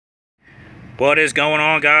What is going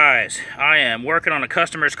on, guys? I am working on a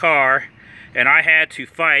customer's car and I had to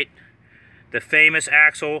fight the famous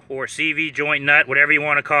axle or CV joint nut, whatever you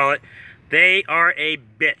want to call it. They are a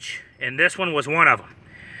bitch, and this one was one of them.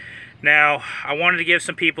 Now, I wanted to give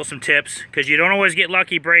some people some tips, because you don't always get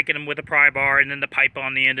lucky breaking them with a pry bar and then the pipe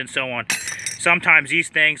on the end and so on. Sometimes these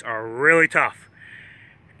things are really tough.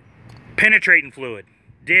 Penetrating fluid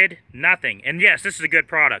did nothing. And yes, this is a good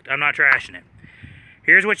product. I'm not trashing it.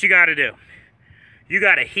 Here's what you got to do. You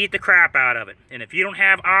got to heat the crap out of it. And if you don't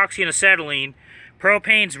have oxy and acetylene,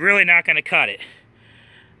 propane's really not going to cut it.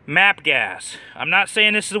 MAP gas. I'm not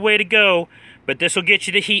saying this is the way to go, but this will get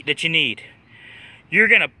you the heat that you need. You're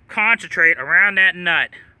going to concentrate around that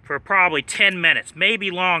nut for probably 10 minutes, maybe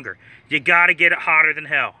longer. You got to get it hotter than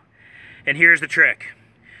hell. And here's the trick.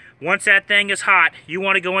 Once that thing is hot, you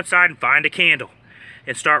want to go inside and find a candle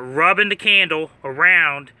and start rubbing the candle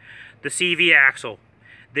around the CV axle.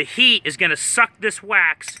 The heat is going to suck this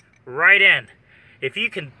wax right in. If you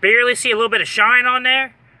can barely see a little bit of shine on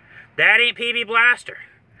there, that ain't PB Blaster.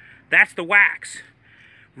 That's the wax.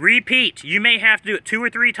 Repeat. You may have to do it 2 or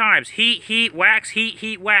 3 times. Heat, heat, wax, heat,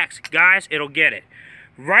 heat, wax. Guys, it'll get it.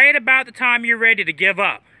 Right about the time you're ready to give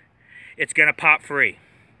up, it's going to pop free.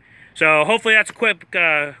 So hopefully that's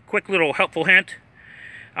a quick little helpful hint.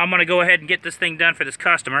 I'm going to go ahead and get this thing done for this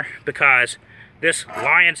customer, because this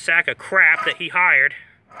lion sack of crap that he hired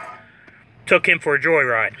took him for a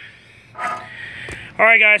joyride.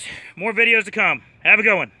 Alright guys, more videos to come. Have a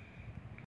good one.